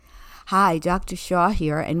Hi, Dr. Shaw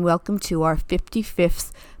here, and welcome to our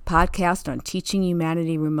 55th podcast on teaching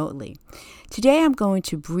humanity remotely. Today I'm going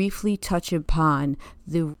to briefly touch upon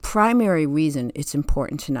the primary reason it's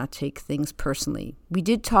important to not take things personally. We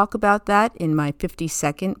did talk about that in my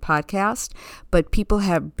 52nd podcast, but people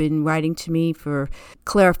have been writing to me for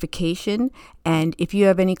clarification, and if you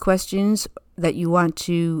have any questions that you want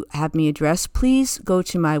to have me address, please go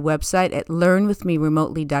to my website at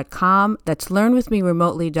learnwithmeremotely.com. That's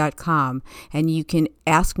learnwithmeremotely.com, and you can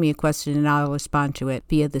ask me a question and I'll respond to it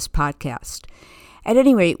via this podcast. At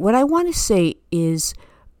any rate, what I want to say is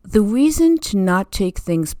the reason to not take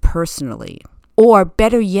things personally, or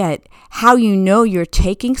better yet, how you know you're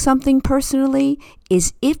taking something personally,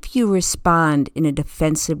 is if you respond in a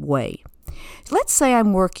defensive way. Let's say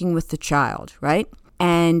I'm working with the child, right?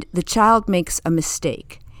 And the child makes a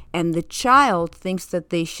mistake, and the child thinks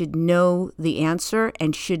that they should know the answer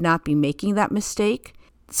and should not be making that mistake.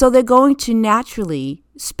 So they're going to naturally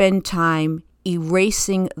spend time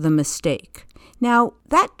erasing the mistake. Now,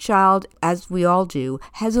 that child, as we all do,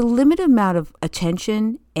 has a limited amount of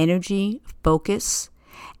attention, energy, focus.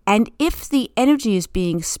 And if the energy is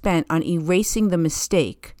being spent on erasing the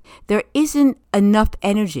mistake, there isn't enough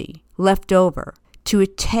energy left over to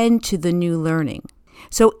attend to the new learning.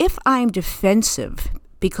 So if I'm defensive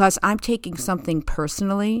because I'm taking something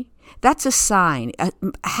personally, that's a sign.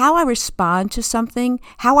 How I respond to something,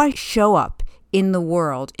 how I show up in the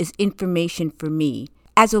world is information for me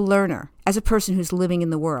as a learner, as a person who's living in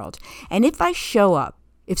the world. And if I show up,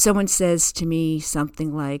 if someone says to me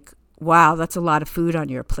something like, wow, that's a lot of food on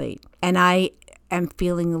your plate, and I am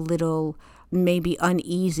feeling a little maybe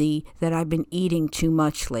uneasy that I've been eating too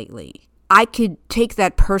much lately, I could take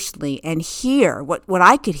that personally and hear what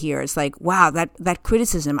I could hear is like, wow, that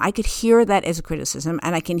criticism, I could hear that as a criticism,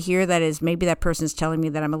 and I can hear that as maybe that person's telling me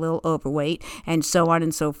that I'm a little overweight and so on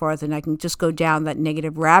and so forth, and I can just go down that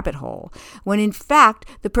negative rabbit hole. When in fact,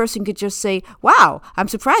 the person could just say, wow, I'm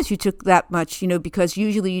surprised you took that much, because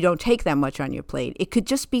usually you don't take that much on your plate. It could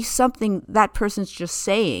just be something that person's just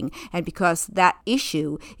saying, and because that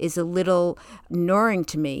issue is a little gnawing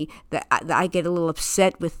to me, that I get a little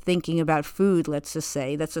upset with thinking about food, let's just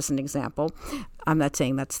say. That's just an example. I'm not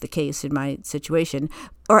saying that's the case in my situation.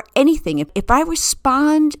 Or anything. If I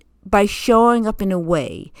respond by showing up in a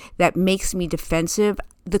way that makes me defensive,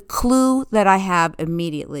 the clue that I have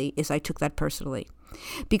immediately is I took that personally.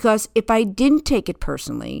 Because if I didn't take it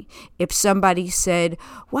personally, if somebody said,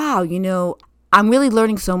 wow, I'm really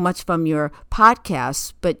learning so much from your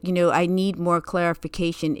podcast, but, I need more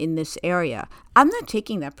clarification in this area. I'm not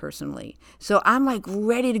taking that personally. So I'm like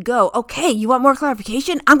ready to go. Okay, you want more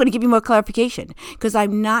clarification? I'm going to give you more clarification because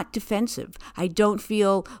I'm not defensive. I don't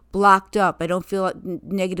feel blocked up. I don't feel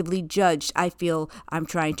negatively judged. I feel I'm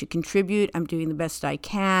trying to contribute. I'm doing the best I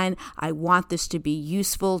can. I want this to be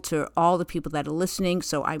useful to all the people that are listening.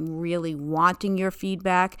 So I'm really wanting your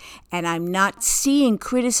feedback, and I'm not seeing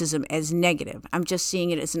criticism as negative. I'm just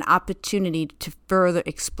seeing it as an opportunity to further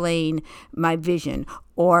explain my vision,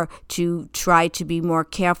 or to try to be more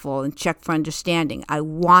careful and check for understanding. I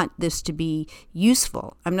want this to be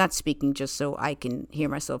useful. I'm not speaking just so I can hear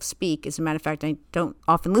myself speak. As a matter of fact, I don't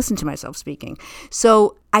often listen to myself speaking.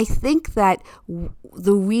 So I think that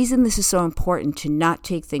the reason this is so important to not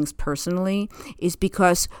take things personally is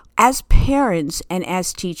because as parents and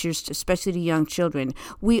as teachers, especially to young children,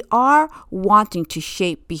 we are wanting to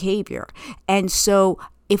shape behavior. And so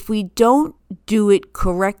if we don't do it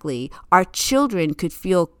correctly, our children could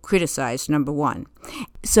feel criticized, number one.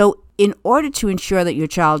 So in order to ensure that your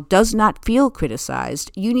child does not feel criticized,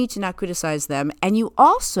 you need to not criticize them. And you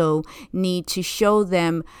also need to show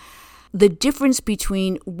them the difference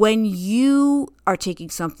between when you are taking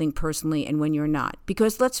something personally and when you're not.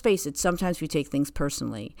 Because let's face it, sometimes we take things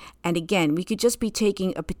personally. And again, we could just be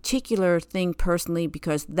taking a particular thing personally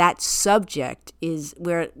because that subject is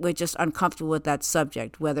where we're just uncomfortable with that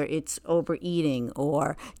subject, whether it's overeating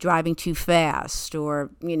or driving too fast or,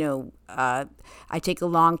 I take a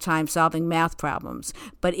long time solving math problems.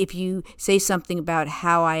 But if you say something about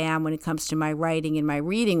how I am when it comes to my writing and my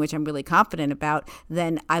reading, which I'm really confident about,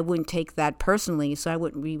 then I wouldn't take that personally, so I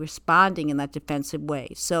wouldn't be responding in that defensive way.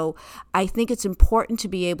 So I think it's important to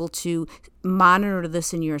be able to monitor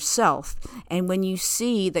this in yourself. And when you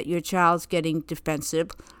see that your child's getting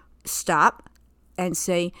defensive, stop and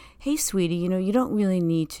say, hey, sweetie, you don't really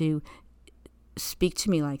need to speak to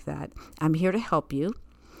me like that. I'm here to help you.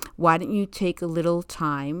 Why don't you take a little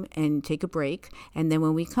time and take a break, and then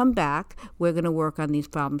when we come back, we're going to work on these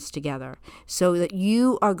problems together so that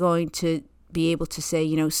you are going to be able to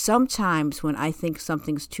say, sometimes when I think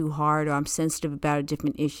something's too hard or I'm sensitive about a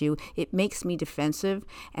different issue, it makes me defensive.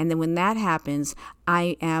 And then when that happens,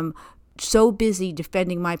 I am so busy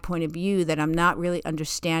defending my point of view that I'm not really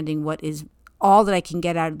understanding what is all that I can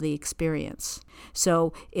get out of the experience.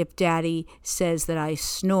 So if Daddy says that I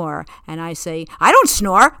snore and I say, I don't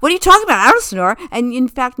snore. What are you talking about? I don't snore. And in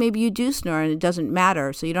fact, maybe you do snore and it doesn't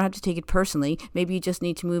matter. So you don't have to take it personally. Maybe you just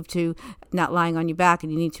need to move to not lying on your back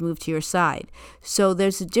and you need to move to your side. So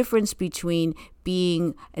there's a difference between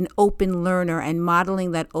being an open learner and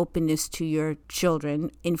modeling that openness to your children,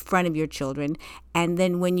 in front of your children. And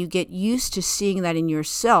then when you get used to seeing that in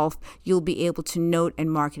yourself, you'll be able to note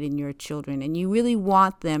and mark it in your children. And you really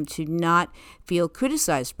want them to not feel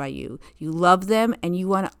criticized by you. You love them and you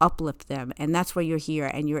want to uplift them. And that's why you're here.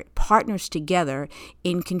 And you're partners together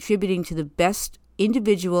in contributing to the best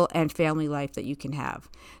individual and family life that you can have.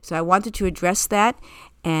 So I wanted to address that.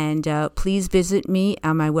 And please visit me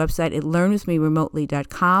on my website at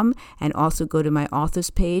learnwithmeremotely.com, and also go to my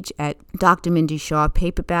authors page at Dr. Mindy Shaw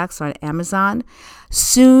Paperbacks on Amazon.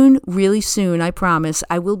 Soon, really soon, I promise,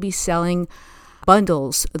 I will be selling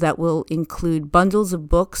bundles that will include bundles of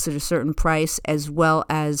books at a certain price, as well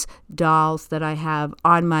as dolls that I have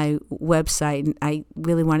on my website. And I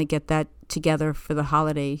really want to get that together for the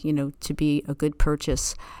holiday, to be a good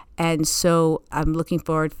purchase. And so I'm looking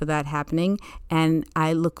forward for that happening. And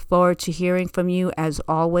I look forward to hearing from you as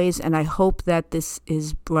always. And I hope that this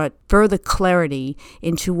has brought further clarity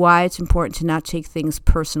into why it's important to not take things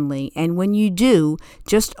personally. And when you do,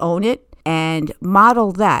 just own it and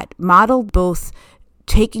model that. Model both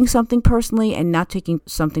taking something personally and not taking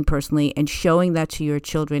something personally, and showing that to your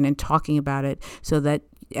children and talking about it, so that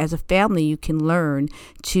as a family you can learn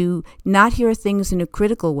to not hear things in a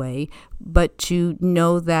critical way, but to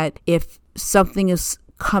know that if something is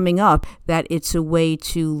coming up, that it's a way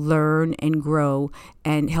to learn and grow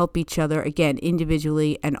and help each other, again,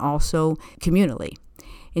 individually and also communally.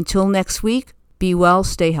 Until next week, be well,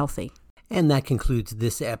 stay healthy. And that concludes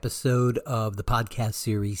this episode of the podcast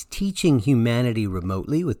series, Teaching Humanity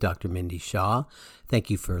Remotely with Dr. Mindy Shaw. Thank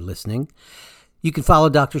you for listening. You can follow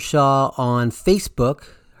Dr. Shaw on Facebook.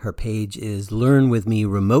 Her page is Learn With Me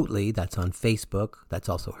Remotely. That's on Facebook. That's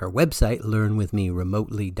also her website,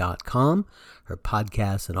 learnwithmeremotely.com. Her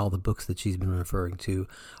podcasts and all the books that she's been referring to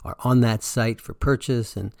are on that site for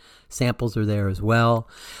purchase, and samples are there as well.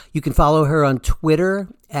 You can follow her on Twitter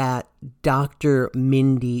at Dr.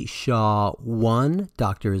 Mindy Shaw 1.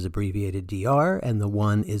 Doctor is abbreviated DR, and the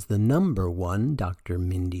 1 is the number 1, Dr.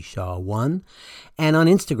 Mindy Shaw 1. And on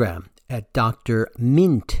Instagram at Dr.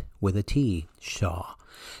 Mint with a T, Shaw.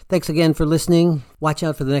 Thanks again for listening. Watch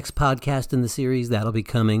out for the next podcast in the series. That'll be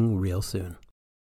coming real soon.